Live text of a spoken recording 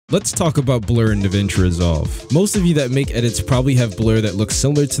Let's talk about blur in DaVinci Resolve. Most of you that make edits probably have blur that looks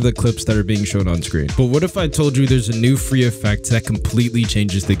similar to the clips that are being shown on screen. But what if I told you there's a new free effect that completely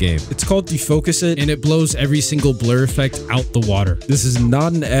changes the game? It's called DefocusIt, and it blows every single blur effect out the water. This is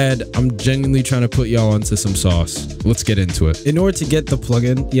not an ad. I'm genuinely trying to put y'all onto some sauce. Let's get into it. In order to get the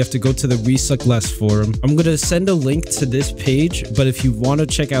plugin, you have to go to the Resuck Less forum. I'm going to send a link to this page, but if you want to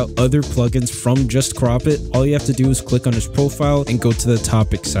check out other plugins from JustCropIt, all you have to do is click on his profile and go to the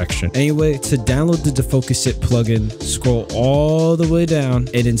topic section. Anyway, to download the DefocusIt plugin, scroll all the way down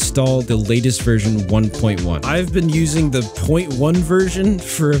and install the latest version 1.1. I've been using the 0.1 version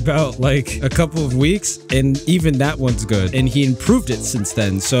for about like a couple of weeks, and even that one's good. And he improved it since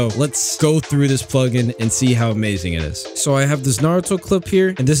then. So let's go through this plugin and see how amazing it is. So I have this Naruto clip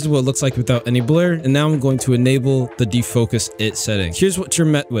here, and this is what it looks like without any blur. And now I'm going to enable the DefocusIt setting. Here's what you're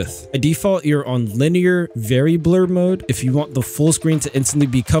met with. By default, you're on linear very blur mode. If you want the full screen to instantly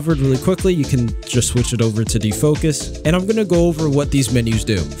be covered really quickly, you can just switch it over to defocus. And I'm going to go over what these menus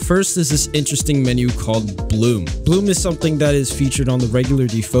do. First is this interesting menu called Bloom. Bloom is something that is featured on the regular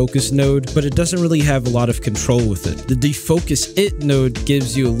defocus node, but it doesn't really have a lot of control with it. The DefocusIt node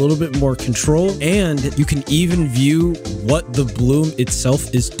gives you a little bit more control, and you can even view what the bloom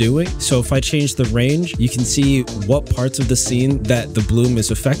itself is doing. So if I change the range, you can see what parts of the scene that the bloom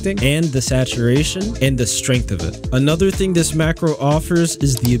is affecting, and the saturation and the strength of it. Another thing this macro offers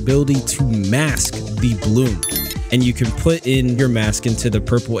is the ability to mask the bloom. And you can put in your mask into the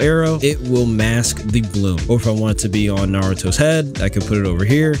purple arrow. It will mask the bloom. Or if I want it to be on Naruto's head, I can put it over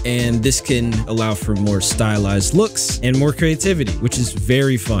here. And this can allow for more stylized looks and more creativity, which is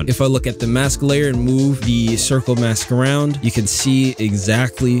very fun. If I look at the mask layer and move the circle mask around, you can see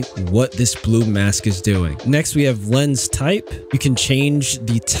exactly what this bloom mask is doing. Next, we have lens type. You can change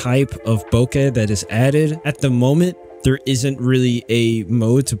the type of bokeh that is added. At the moment, there isn't really a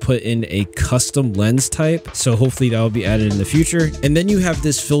mode to put in a custom lens type, so hopefully that will be added in the future. And then you have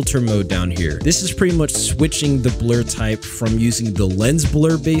this filter mode down here. This is pretty much switching the blur type from using the lens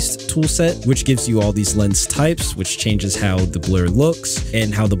blur based toolset, which gives you all these lens types, which changes how the blur looks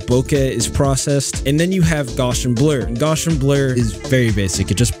and how the bokeh is processed. And then you have Gaussian blur. And Gaussian blur is very basic.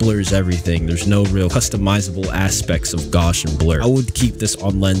 It just blurs everything. There's no real customizable aspects of Gaussian blur. I would keep this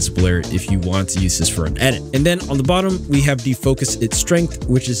on lens blur if you want to use this for an edit. And then on the bottom, we have DefocusIt strength,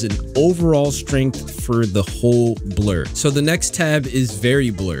 which is an overall strength for the whole blur. So the next tab is very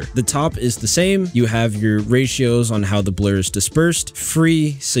blur. The top is the same. You have your ratios on how the blur is dispersed.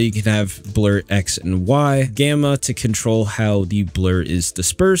 Free, so you can have blur X and Y. Gamma to control how the blur is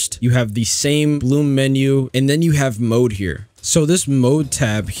dispersed. You have the same bloom menu, and then you have mode here. So this mode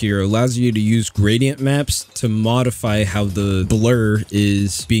tab here allows you to use gradient maps to modify how the blur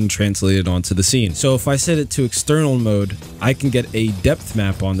is being translated onto the scene. So if I set it to external mode, I can get a depth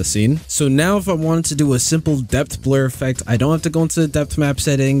map on the scene. So now if I wanted to do a simple depth blur effect, I don't have to go into the depth map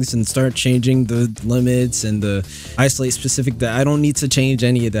settings and start changing the limits and the isolate specific. I don't need to change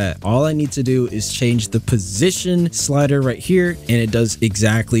any of that. All I need to do is change the position slider right here, and it does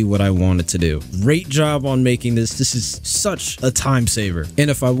exactly what I want it to do. Great job on making this. This is such a time saver. And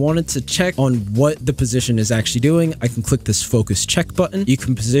if I wanted to check on what the position is actually doing, I can click this focus check button. You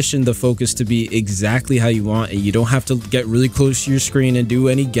can position the focus to be exactly how you want, and you don't have to get really close to your screen and do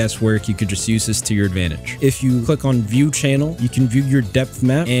any guesswork. You could just use this to your advantage. If you click on view channel, you can view your depth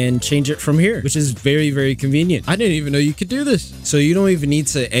map and change it from here, which is very, very convenient. I didn't even know you could do this. So you don't even need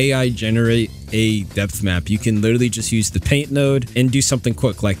to AI generate a depth map. You can literally just use the paint node and do something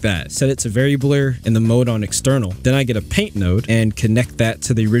quick like that. Set it to very blur and the mode on external. Then I get a paint node and connect that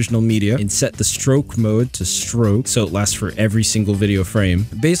to the original media and set the stroke mode to stroke so it lasts for every single video frame.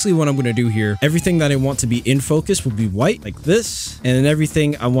 Basically what I'm going to do here, everything that I want to be in focus will be white like this, and then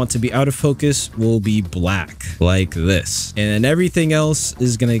everything I want to be out of focus will be black like this, and then everything else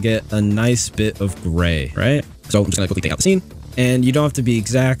is going to get a nice bit of gray, right? So I'm just going to quickly take out the scene. And you don't have to be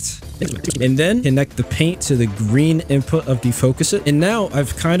exact. And then connect the paint to the green input of DefocusIt. And now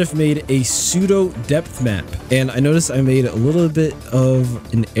I've kind of made a pseudo depth map. And I noticed I made a little bit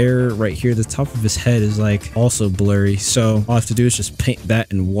of an error right here. The top of his head is like also blurry. So all I have to do is just paint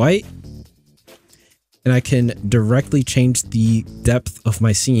that in white. And I can directly change the depth of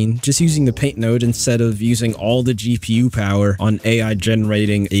my scene just using the paint node instead of using all the GPU power on AI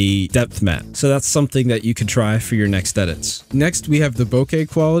generating a depth map. So that's something that you could try for your next edits. Next, we have the bokeh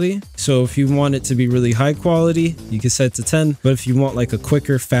quality. So if you want it to be really high quality, you can set it to 10. But if you want like a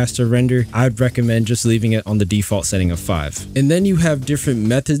quicker, faster render, I'd recommend just leaving it on the default setting of 5. And then you have different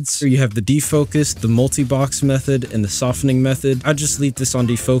methods. So you have the defocus, the multi-box method, and the softening method. I just leave this on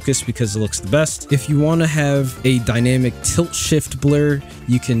defocus because it looks the best. If you want want to have a dynamic tilt shift blur,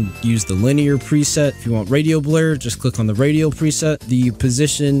 you can use the linear preset. If you want radial blur, just click on the radial preset. The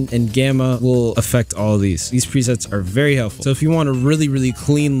position and gamma will affect all of these. These presets are very helpful. So if you want a really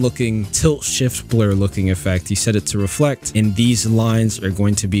clean looking tilt shift blur looking effect, you set it to reflect, and these lines are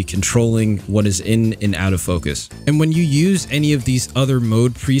going to be controlling what is in and out of focus. And when you use any of these other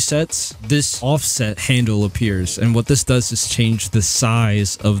mode presets, this offset handle appears, and what this does is change the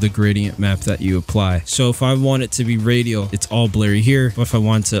size of the gradient map that you apply. So if I want it to be radial, it's all blurry here. But if I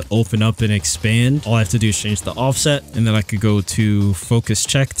want to open up and expand, all I have to do is change the offset, and then I could go to focus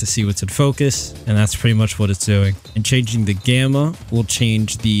check to see what's in focus, and that's pretty much what it's doing. And changing the gamma will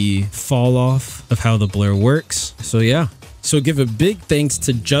change the fall off of how the blur works. So yeah. So give a big thanks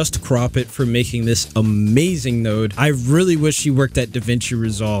to JustCropIt for making this amazing node. I really wish you worked at DaVinci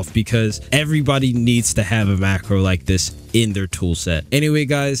Resolve because everybody needs to have a macro like this in their toolset. Anyway,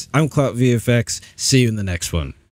 guys, I'm CloutVFX. See you in the next one.